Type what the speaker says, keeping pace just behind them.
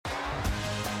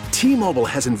T-Mobile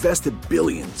has invested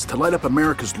billions to light up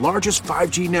America's largest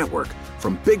 5G network,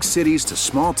 from big cities to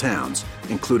small towns,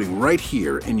 including right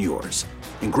here in yours.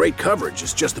 And great coverage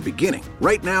is just the beginning.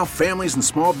 Right now, families and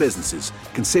small businesses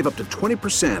can save up to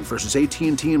 20% versus AT&T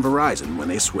and Verizon when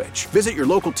they switch. Visit your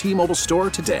local T-Mobile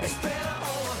store today.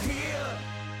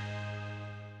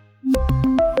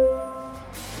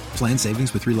 Plan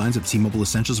savings with 3 lines of T-Mobile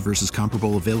Essentials versus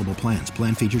comparable available plans.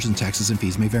 Plan features and taxes and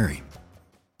fees may vary.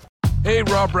 Hey,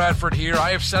 Rob Bradford here. I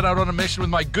have set out on a mission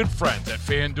with my good friends at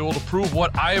FanDuel to prove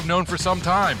what I have known for some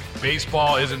time.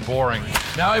 Baseball isn't boring.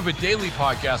 Now I have a daily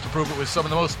podcast to prove it with some of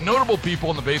the most notable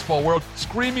people in the baseball world,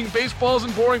 screaming baseball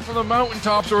isn't boring from the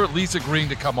mountaintops, or at least agreeing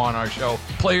to come on our show.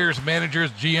 Players,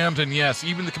 managers, GMs, and yes,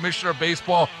 even the commissioner of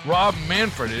baseball, Rob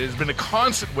Manfred. It has been a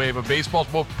constant wave of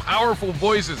baseball's most powerful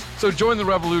voices. So join the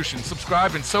revolution.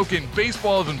 Subscribe and soak in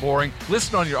Baseball Isn't Boring.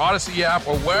 Listen on your Odyssey app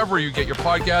or wherever you get your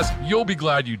podcast. You'll be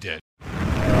glad you did.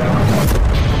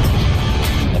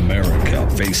 America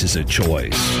faces a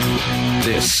choice.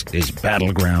 This is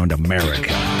Battleground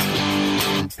America.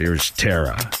 Here's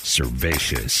Tara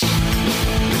Servatius.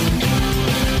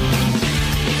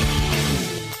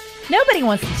 Nobody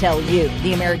wants to tell you,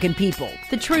 the American people,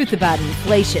 the truth about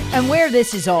inflation and where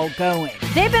this is all going.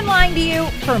 They've been lying to you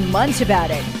for months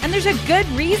about it, and there's a good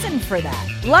reason for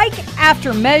that. Like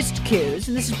after most coups,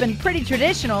 and this has been pretty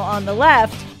traditional on the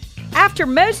left, after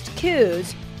most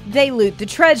coups, they loot the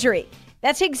Treasury.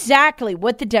 That's exactly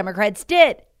what the Democrats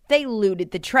did. They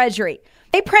looted the Treasury.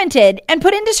 They printed and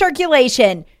put into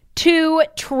circulation $2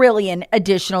 trillion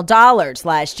additional dollars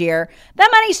last year. That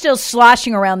money's still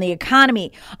sloshing around the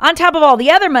economy, on top of all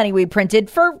the other money we printed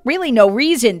for really no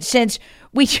reason, since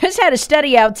we just had a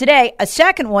study out today, a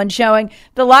second one, showing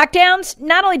the lockdowns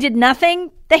not only did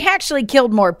nothing, they actually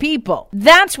killed more people.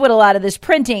 That's what a lot of this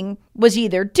printing was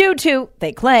either due to,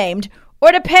 they claimed,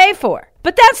 or to pay for.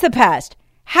 But that's the past.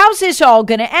 How's this all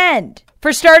going to end?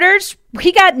 For starters,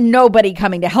 we got nobody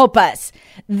coming to help us.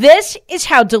 This is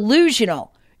how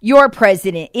delusional your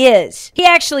president is. He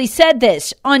actually said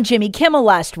this on Jimmy Kimmel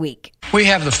last week. We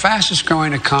have the fastest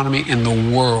growing economy in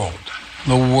the world.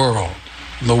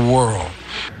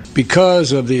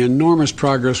 Because of the enormous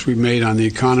progress we've made on the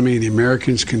economy, the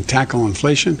Americans can tackle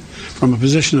inflation from a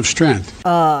position of strength.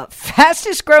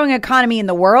 Fastest growing economy in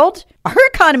the world? Our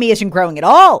economy isn't growing at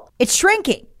all. It's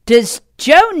shrinking. Does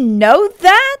Joe know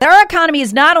that? Our economy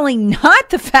is not only not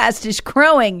the fastest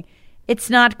growing, it's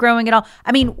not growing at all.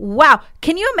 I mean, wow.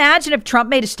 Can you imagine if Trump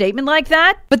made a statement like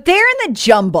that? But there in the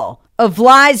jumble of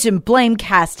lies and blame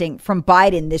casting from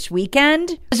Biden this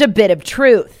weekend, there's a bit of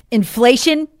truth.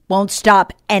 Inflation won't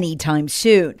stop anytime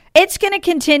soon. It's going to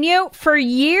continue for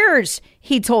years,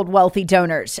 he told wealthy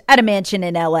donors at a mansion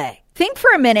in LA. Think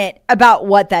for a minute about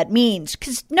what that means,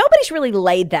 because nobody's really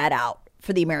laid that out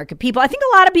for the American people. I think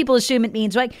a lot of people assume it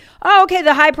means like, oh, okay,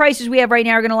 the high prices we have right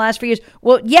now are going to last for years.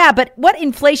 Well, yeah, but what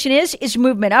inflation is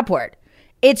movement upward.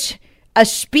 It's a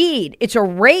speed. It's a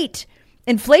rate.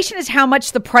 Inflation is how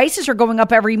much the prices are going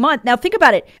up every month. Now think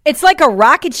about it. It's like a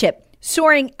rocket ship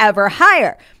soaring ever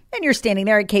higher. And you're standing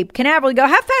there at Cape Canaveral and go,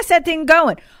 how fast is that thing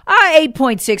going?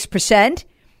 8.6%.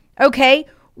 Okay,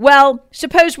 well,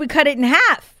 suppose we cut it in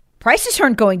half. Prices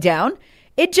aren't going down.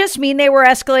 It just means they were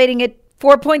escalating at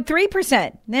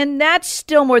 4.3%. And that's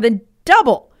still more than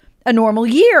double a normal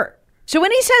year. So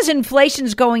when he says inflation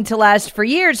is going to last for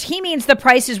years, he means the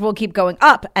prices will keep going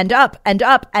up and up and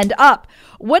up and up.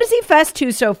 What does he fess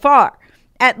to so far?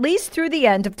 At least through the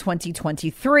end of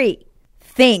 2023.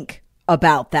 Think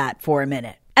about that for a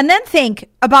minute. And then think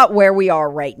about where we are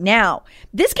right now.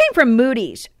 This came from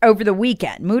Moody's over the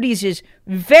weekend. Moody's is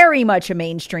very much a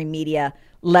mainstream media,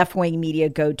 left-wing media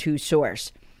go-to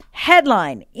source.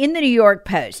 Headline in the New York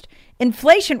Post: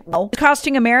 inflation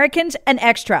costing Americans an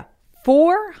extra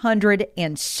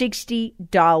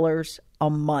 $460 a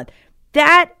month.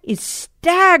 That is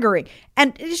staggering.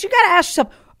 And you got to ask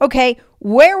yourself, okay,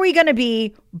 where are we going to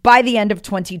be by the end of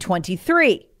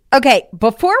 2023? Okay,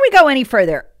 before we go any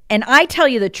further, and I tell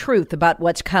you the truth about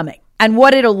what's coming and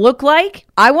what it'll look like,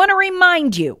 I want to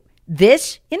remind you,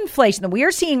 this inflation that we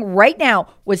are seeing right now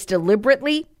was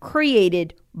deliberately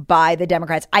created by the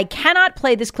Democrats. I cannot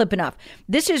play this clip enough.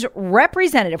 This is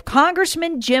Representative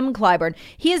Congressman Jim Clyburn.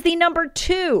 He is the number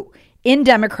 2 in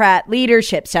Democrat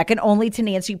leadership, second only to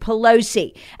Nancy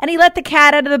Pelosi. And he let the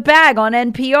cat out of the bag on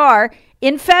NPR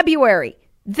in February.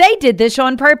 They did this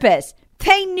on purpose.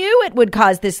 They knew it would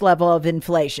cause this level of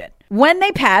inflation when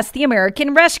they passed the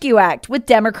American Rescue Act with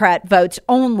Democrat votes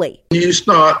only. You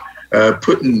start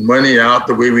putting money out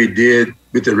the way we did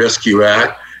with the Rescue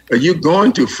Act, you're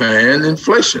going to fan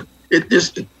inflation.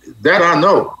 That I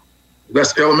know.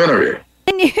 That's elementary.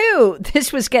 They knew knew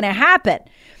this was going to happen.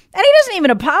 And he doesn't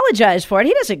even apologize for it.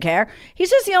 He doesn't care. He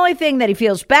says the only thing that he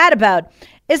feels bad about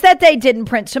is that they didn't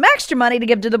print some extra money to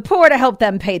give to the poor to help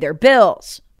them pay their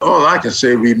bills. All I can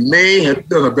say, we may have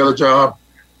done a better job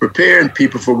preparing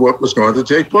people for what was going to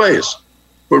take place.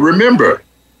 But remember,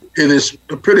 it is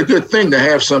a pretty good thing to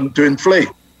have something to inflate.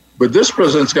 But this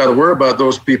president's got to worry about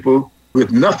those people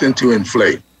with nothing to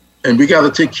inflate. And we got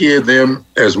to take care of them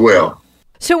as well.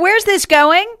 So where's this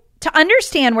going? To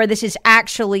understand where this is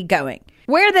actually going,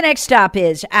 where the next stop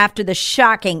is after the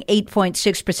shocking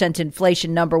 8.6%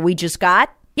 inflation number we just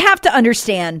got, you have to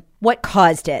understand what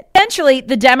caused it. Eventually,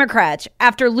 the Democrats,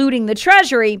 after looting the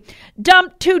Treasury,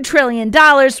 dumped $2 trillion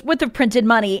worth of printed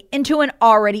money into an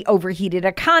already overheated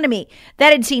economy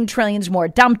that had seen trillions more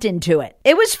dumped into it.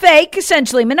 It was fake,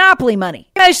 essentially monopoly money.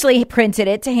 Mostly printed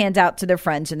it to hand out to their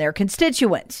friends and their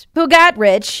constituents, who got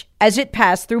rich as it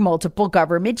passed through multiple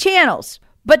government channels.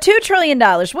 But $2 trillion,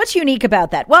 what's unique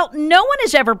about that? Well, no one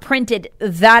has ever printed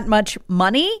that much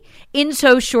money in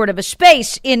so short of a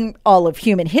space in all of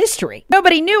human history.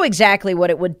 Nobody knew exactly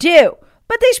what it would do,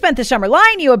 but they spent the summer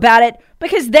lying to you about it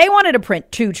because they wanted to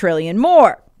print $2 trillion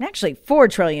more. Actually, $4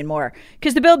 trillion more,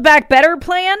 because the Build Back Better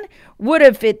plan would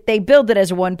have, they billed it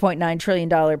as a $1.9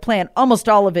 trillion plan, almost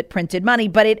all of it printed money,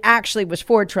 but it actually was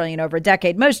 $4 trillion over a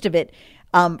decade, most of it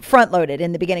front-loaded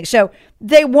in the beginning. So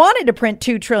they wanted to print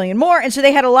 $2 trillion more, and so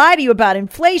they had to lie to you about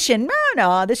inflation.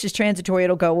 No, this is transitory,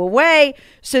 it'll go away,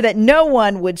 so that no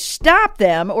one would stop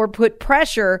them or put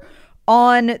pressure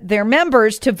on their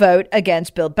members to vote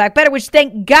against Build Back Better, which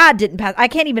thank God didn't pass. I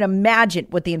can't even imagine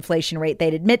what the inflation rate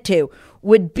they'd admit to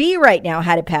would be right now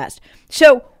had it passed.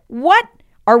 So what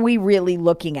are we really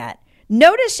looking at?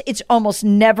 Notice it's almost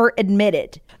never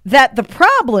admitted that the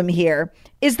problem here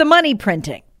is the money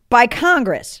printing by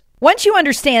Congress. Once you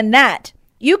understand that,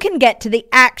 you can get to the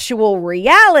actual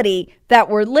reality that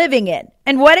we're living in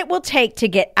and what it will take to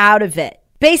get out of it.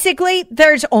 Basically,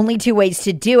 there's only two ways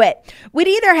to do it. We'd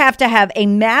either have to have a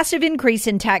massive increase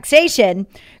in taxation,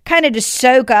 kind of to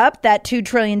soak up that $2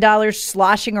 trillion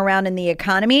sloshing around in the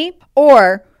economy,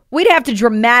 or we'd have to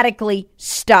dramatically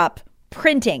stop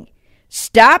printing,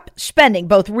 stop spending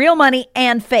both real money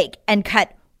and fake, and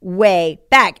cut way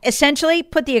back. Essentially,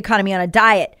 put the economy on a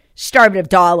diet, starve it of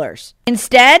dollars.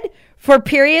 Instead, for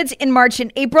periods in March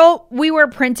and April, we were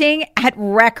printing at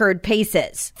record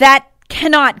paces. That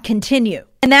cannot continue.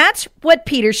 And that's what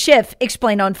Peter Schiff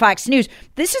explained on Fox News.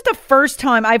 This is the first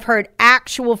time I've heard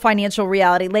actual financial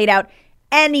reality laid out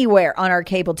anywhere on our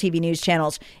cable TV news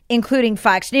channels, including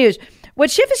Fox News. What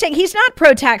Schiff is saying, he's not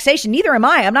pro-taxation. Neither am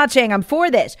I. I'm not saying I'm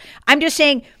for this. I'm just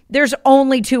saying there's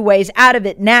only two ways out of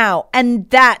it now. And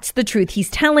that's the truth he's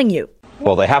telling you.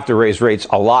 Well, they have to raise rates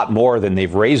a lot more than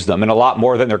they've raised them and a lot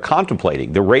more than they're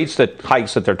contemplating. The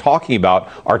hikes that they're talking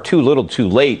about are too little too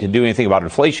late to do anything about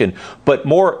inflation. But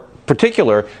more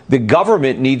particular, the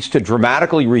government needs to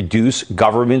dramatically reduce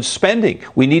government spending.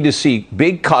 We need to see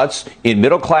big cuts in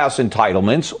middle class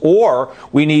entitlements, or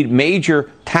we need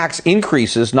major tax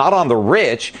increases, not on the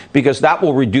rich, because that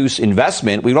will reduce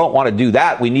investment. We don't want to do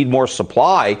that. We need more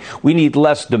supply. We need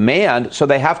less demand. So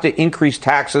they have to increase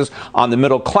taxes on the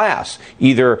middle class,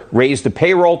 either raise the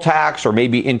payroll tax or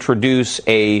maybe introduce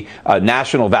a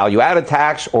national value added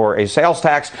tax or a sales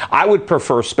tax. I would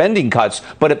prefer spending cuts.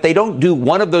 But if they don't do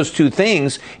one of those two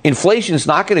things, inflation is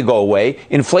not going to go away.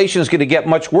 Inflation is going to get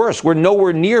much worse. We're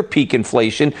nowhere near peak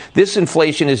inflation. This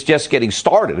inflation is just getting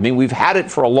started. I mean, we've had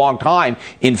it for a long time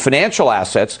in financial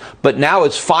assets, but now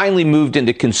it's finally moved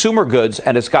into consumer goods,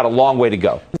 and it's got a long way to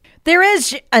go. There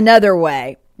is another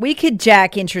way. We could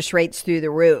jack interest rates through the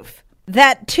roof.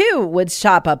 That, too, would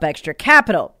sop up extra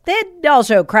capital. They'd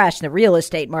also crash the real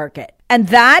estate market. And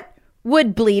that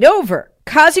would bleed over,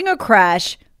 causing a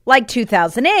crash like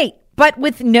 2008, but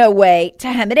with no way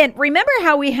to hem it in. Remember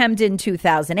how we hemmed in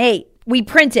 2008? We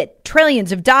printed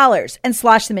trillions of dollars and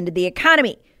sloshed them into the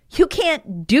economy. You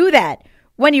can't do that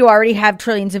when you already have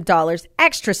trillions of dollars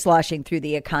extra sloshing through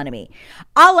the economy.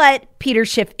 I'll let Peter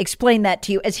Schiff explain that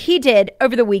to you, as he did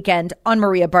over the weekend on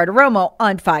Maria Bartiromo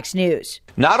on Fox News.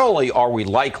 Not only are we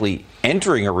likely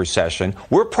entering a recession,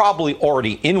 we're probably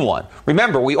already in one.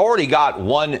 Remember, we already got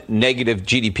one negative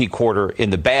GDP quarter in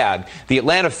the bag. The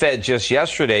Atlanta Fed just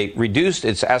yesterday reduced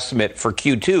its estimate for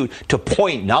Q2 to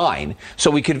 0.9.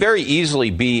 So we could very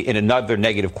easily be in another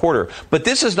negative quarter. But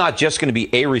this is not just going to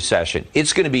be a recession.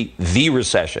 It's going to be the recession.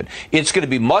 recession. It's going to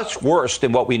be much worse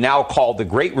than what we now call the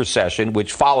Great Recession,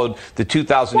 which followed the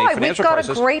 2008 financial crisis.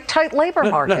 We've got a great tight labor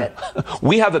market. No.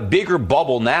 We have a bigger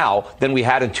bubble now than we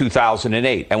had in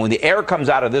 2008. And when the air comes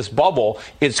out of this bubble,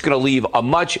 it's going to leave a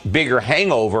much bigger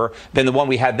hangover than the one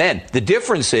we had then. The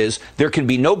difference is there can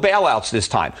be no bailouts this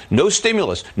time, no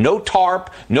stimulus, no TARP,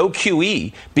 no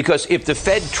QE, because if the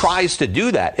Fed tries to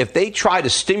do that, if they try to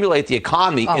stimulate the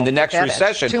economy in the next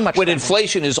recession, when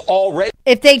inflation is already...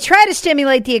 If they try to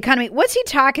stimulate the economy, what's he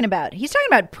talking about? He's talking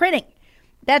about printing.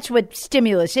 That's what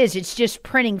stimulus is. It's just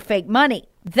printing fake money.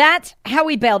 That's how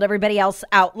we bailed everybody else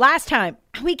out last time.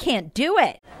 We can't do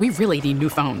it. We really need new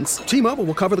phones. T-Mobile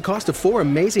will cover the cost of 4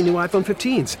 amazing new iPhone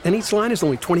 15s, and each line is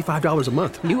only $25 a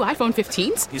month. New iPhone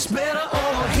 15s? It's better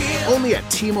over here. Only at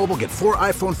T-Mobile, get 4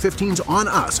 iPhone 15s on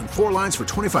us and 4 lines for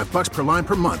 $25 per line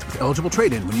per month with eligible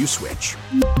trade-in when you switch.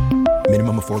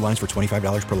 Minimum of 4 lines for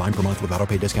 $25 per line per month with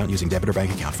autopay discount using debit or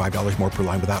bank account. $5 more per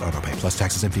line without autopay, plus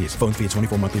taxes and fees. Phone fee at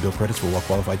 24 monthly bill credits for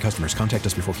well-qualified customers. Contact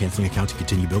us before canceling account to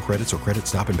continue bill credits or credit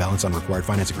stop and balance on required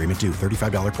finance agreement due.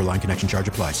 $35 per line connection charge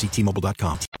applies. See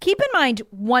T-Mobile.com. Keep in mind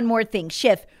one more thing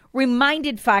Schiff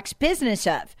reminded Fox Business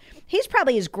of. He's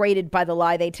probably as grated by the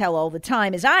lie they tell all the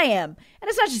time as I am. And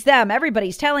it's not just them.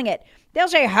 Everybody's telling it. They'll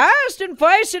say, highest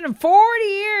inflation in 40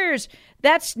 years.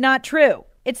 That's not true.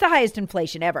 It's the highest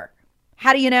inflation ever.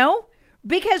 How do you know?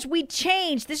 Because we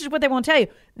changed. This is what they won't tell you.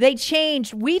 We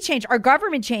changed, our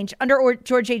government changed under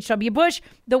George H.W. Bush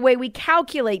the way we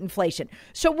calculate inflation.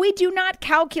 So we do not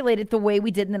calculate it the way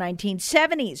we did in the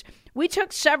 1970s. We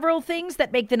took several things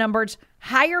that make the numbers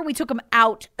higher. We took them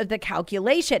out of the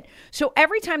calculation. So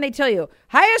every time they tell you,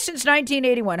 highest since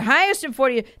 1981, highest in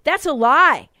 40 years, that's a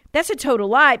lie. That's a total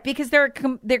lie because they're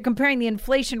comparing the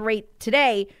inflation rate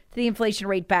today to the inflation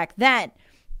rate back then.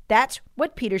 That's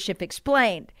what Peter Schiff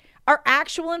explained. Our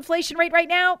actual inflation rate right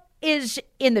now is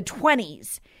in the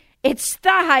 20s. It's the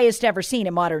highest ever seen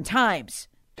in modern times.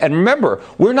 And remember,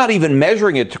 we're not even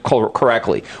measuring it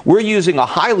correctly. We're using a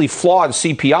highly flawed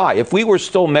CPI. If we were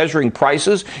still measuring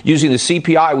prices using the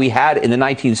CPI we had in the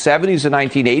 1970s and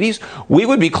 1980s, we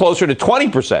would be closer to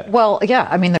 20%. Well, yeah,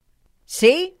 I mean...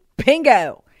 See?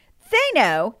 Bingo. They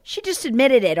know. She just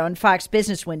admitted it on Fox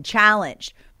Business when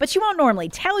challenged. But she won't normally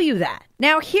tell you that.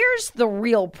 Now, here's the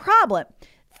real problem.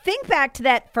 Think back to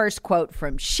that first quote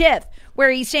from Schiff,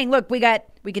 where he's saying, look, we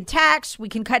can tax, we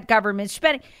can cut government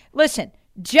spending. Listen,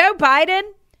 Joe Biden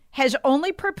has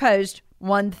only proposed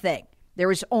one thing.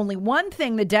 There is only one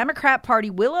thing the Democrat Party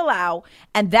will allow,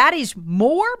 and that is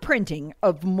more printing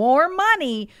of more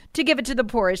money to give it to the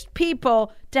poorest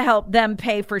people to help them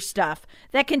pay for stuff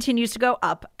that continues to go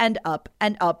up and up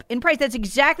and up in price. That's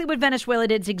exactly what Venezuela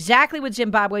did. It's exactly what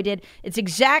Zimbabwe did. It's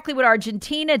exactly what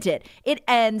Argentina did. It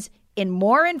ends in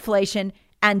more inflation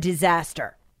and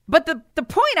disaster. But the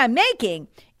point I'm making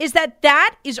is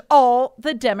that is all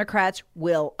the Democrats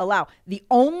will allow. The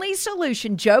only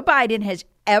solution Joe Biden has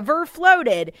ever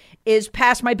floated is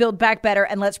pass my Build Back Better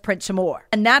and let's print some more.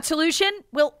 And that solution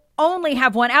will only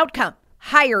have one outcome,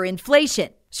 higher inflation.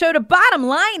 So to bottom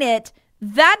line it,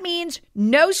 that means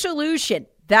no solution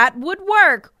that would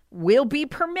work will be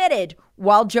permitted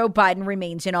while Joe Biden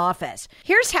remains in office.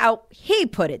 Here's how he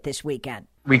put it this weekend.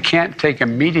 We can't take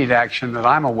immediate action that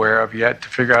I'm aware of yet to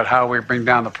figure out how we bring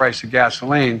down the price of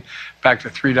gasoline back to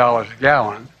 $3 a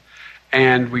gallon.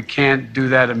 And we can't do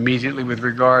that immediately with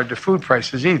regard to food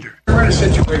prices either. We're in a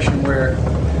situation where,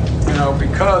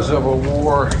 because of a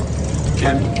war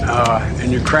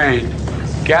in Ukraine,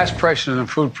 gas prices and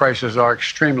food prices are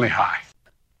extremely high.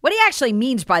 What he actually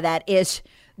means by that is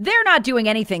they're not doing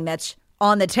anything that's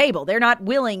on the table. They're not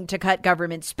willing to cut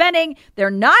government spending.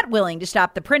 They're not willing to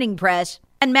stop the printing press.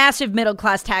 And massive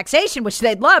middle-class taxation, which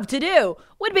they'd love to do,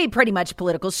 would be pretty much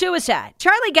political suicide.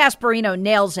 Charlie Gasparino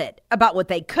nails it about what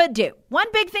they could do. One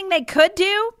big thing they could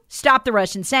do, stop the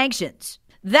Russian sanctions.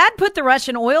 That put the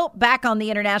Russian oil back on the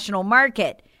international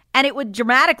market, and it would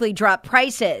dramatically drop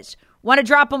prices. Want to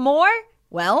drop them more?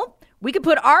 Well, we could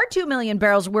put our 2 million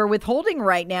barrels we're withholding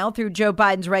right now through Joe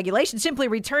Biden's regulation, simply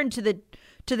return to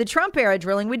the Trump-era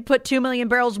drilling. We'd put 2 million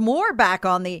barrels more back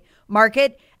on the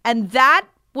market, and that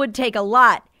would take a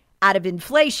lot out of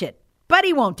inflation, but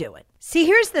he won't do it. See,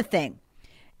 here's the thing.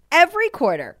 Every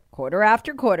quarter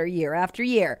after quarter, year after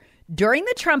year, during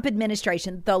the Trump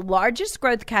administration, the largest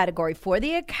growth category for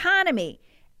the economy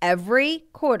every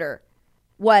quarter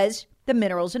was the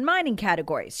minerals and mining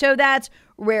category. So that's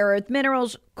rare earth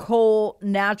minerals, coal,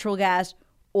 natural gas,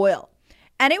 oil.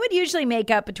 And it would usually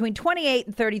make up between 28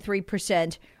 and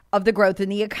 33% of the growth in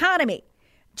the economy.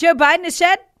 Joe Biden has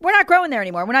said, we're not growing there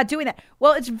anymore. We're not doing that.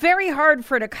 Well, it's very hard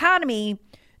for an economy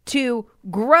to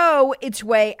grow its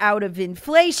way out of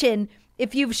inflation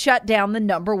if you've shut down the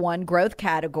number one growth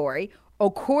category,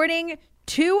 according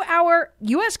to our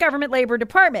U.S. government labor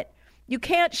department. You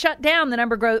can't shut down the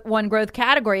number one growth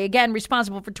category, again,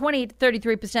 responsible for 20 to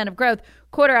 33% of growth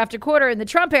quarter after quarter in the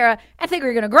Trump era, and think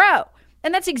we're going to grow.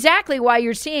 And that's exactly why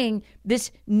you're seeing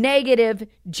this negative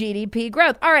GDP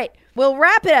growth. All right, we'll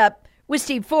wrap it up with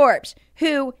Steve Forbes,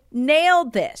 who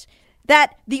nailed this,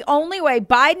 that the only way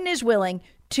Biden is willing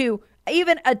to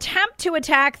even attempt to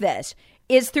attack this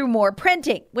is through more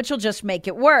printing, which will just make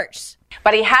it worse.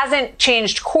 But he hasn't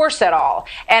changed course at all.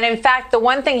 And in fact, the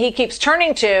one thing he keeps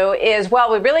turning to is,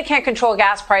 well, we really can't control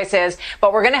gas prices,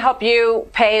 but we're going to help you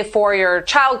pay for your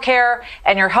child care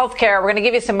and your health care. We're going to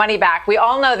give you some money back. We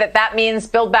all know that that means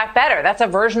Build Back Better. That's a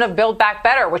version of Build Back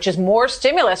Better, which is more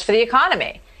stimulus for the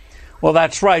economy. Well,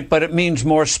 that's right, but it means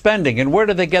more spending. And where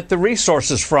do they get the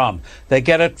resources from? They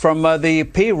get it from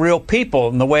the real people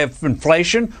in the way of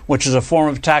inflation, which is a form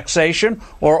of taxation,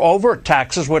 or overt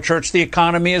taxes, which hurts the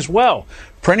economy as well.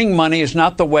 Printing money is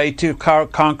not the way to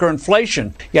conquer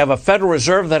inflation. You have a Federal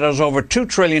Reserve that has over $2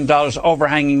 trillion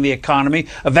overhanging the economy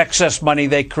of excess money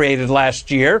they created last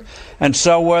year. And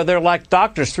so they're like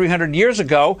doctors 300 years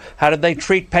ago. How did they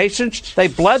treat patients? They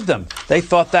bled them. They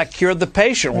thought that cured the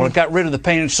patient. Well, it got rid of the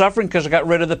pain and suffering because it got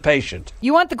rid of the patient.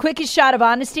 You want the quickest shot of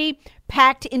honesty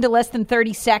packed into less than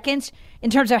 30 seconds in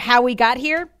terms of how we got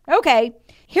here? Okay.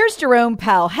 Here's Jerome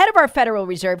Powell, head of our Federal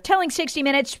Reserve, telling 60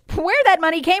 Minutes where that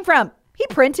money came from. He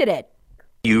printed it.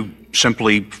 You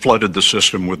simply flooded the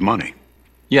system with money.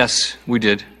 Yes, we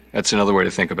did. That's another way to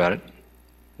think about it.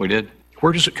 We did.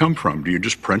 Where does it come from? Do you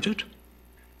just print it?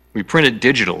 We print it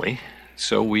digitally.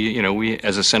 So we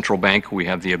as a central bank, we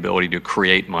have the ability to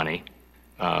create money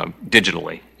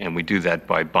digitally, and we do that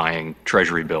by buying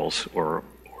treasury bills or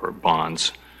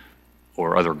bonds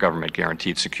or other government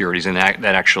guaranteed securities, and that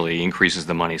actually increases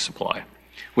the money supply.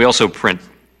 We also print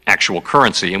actual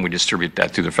currency, and we distribute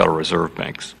that through the Federal Reserve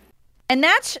banks. And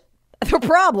that's the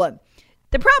problem.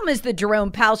 The problem is the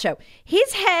Jerome Powell show.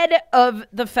 He's head of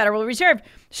the Federal Reserve.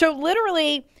 So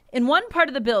literally in one part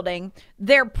of the building,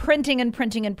 they're printing and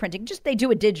printing and printing. Just they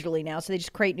do it digitally now, so they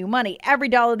just create new money. Every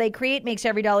dollar they create makes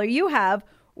every dollar you have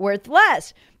worth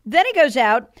less. Then he goes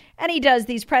out and he does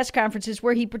these press conferences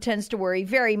where he pretends to worry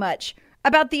very much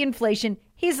about the inflation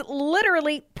he's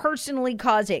literally personally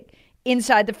causing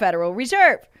inside the Federal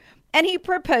Reserve. And he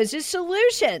proposes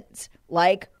solutions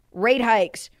like rate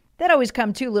hikes that always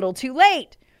come too little too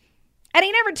late. And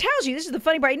he never tells you, this is the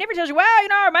funny part, he never tells you, well,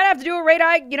 I might have to do a rate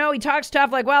hike. He talks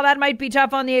tough like, well, that might be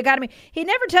tough on the economy. He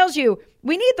never tells you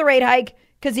we need the rate hike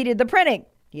because he did the printing.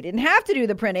 He didn't have to do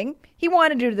the printing. He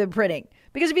wanted to do the printing.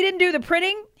 Because if he didn't do the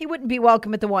printing, he wouldn't be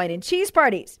welcome at the wine and cheese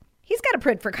parties. He's got to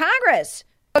print for Congress.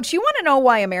 Folks, you want to know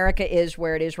why America is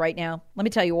where it is right now? Let me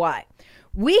tell you why.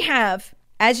 We have,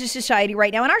 as a society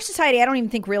right now, and our society, I don't even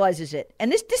think realizes it,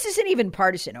 and this isn't even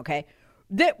partisan, okay,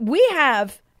 that we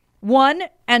have one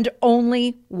and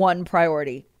only one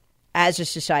priority as a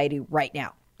society right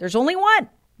now. There's only one.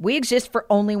 We exist for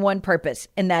only one purpose,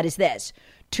 and that is this: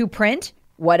 to print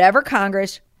whatever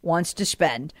Congress wants to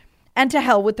spend, and to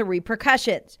hell with the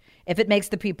repercussions. If it makes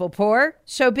the people poor,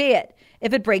 so be it.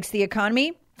 If it breaks the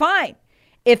economy, fine.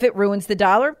 If it ruins the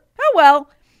dollar, oh well.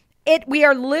 They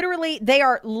are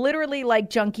literally like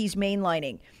junkies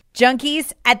mainlining.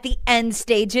 Junkies at the end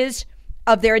stages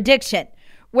of their addiction,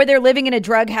 where they're living in a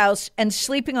drug house and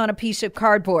sleeping on a piece of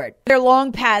cardboard. They're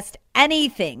long past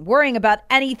anything, worrying about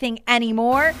anything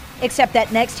anymore except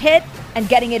that next hit and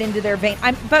getting it into their vein.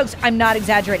 Folks, I'm not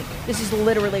exaggerating. This is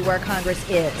literally where Congress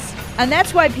is. And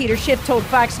that's why Peter Schiff told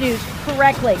Fox News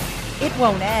correctly, it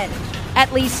won't end.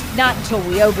 At least not until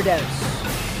we overdose.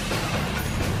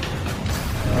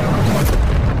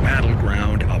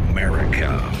 Battleground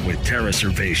America with Tara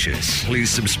Servatius. Please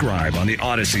subscribe on the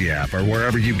Odyssey app or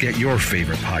wherever you get your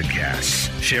favorite podcasts.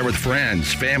 Share with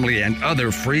friends, family, and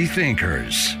other free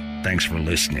thinkers. Thanks for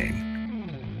listening.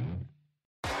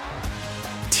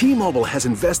 T-Mobile has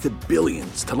invested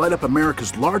billions to light up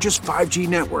America's largest 5G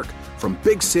network, from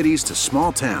big cities to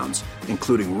small towns,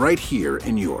 including right here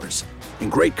in yours.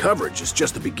 And great coverage is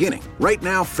just the beginning. Right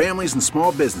now, families and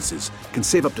small businesses can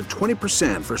save up to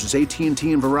 20% versus AT&T and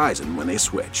Verizon when they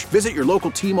switch. Visit your local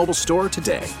T-Mobile store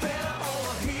today.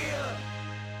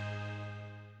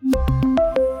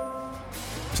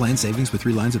 Plan savings with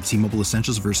 3 lines of T-Mobile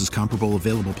Essentials versus comparable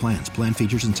available plans. Plan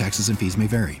features and taxes and fees may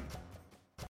vary.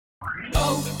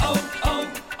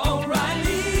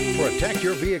 O'Reilly. For a Protect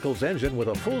your vehicle's engine with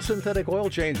a full synthetic oil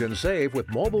change and save with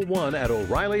Mobil 1 at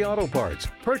O'Reilly Auto Parts.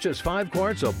 Purchase 5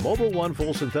 quarts of Mobil 1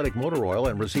 full synthetic motor oil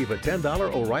and receive a $10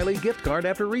 O'Reilly gift card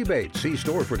after rebate. See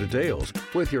store for details.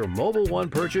 With your Mobil 1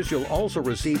 purchase, you'll also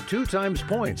receive 2 times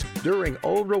points during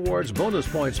Old Rewards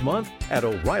Bonus Points Month at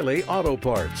O'Reilly Auto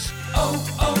Parts.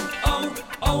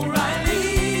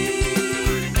 O'Reilly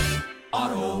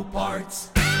Auto Parts.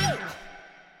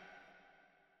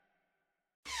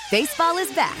 Baseball is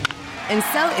back, and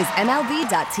so is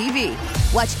MLB.tv.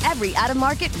 Watch every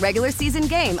out-of-market regular season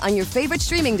game on your favorite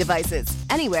streaming devices,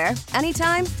 anywhere,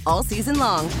 anytime, all season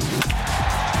long.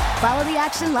 Follow the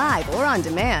action live or on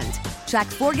demand. Track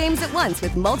 4 games at once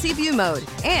with multi-view mode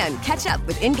and catch up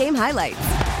with in-game highlights.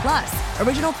 Plus,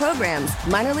 original programs,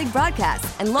 minor league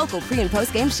broadcasts, and local pre- and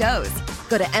post-game shows.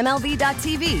 Go to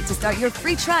MLB.tv to start your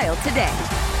free trial today.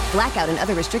 Blackout and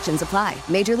other restrictions apply.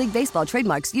 Major League Baseball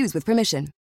trademarks used with permission.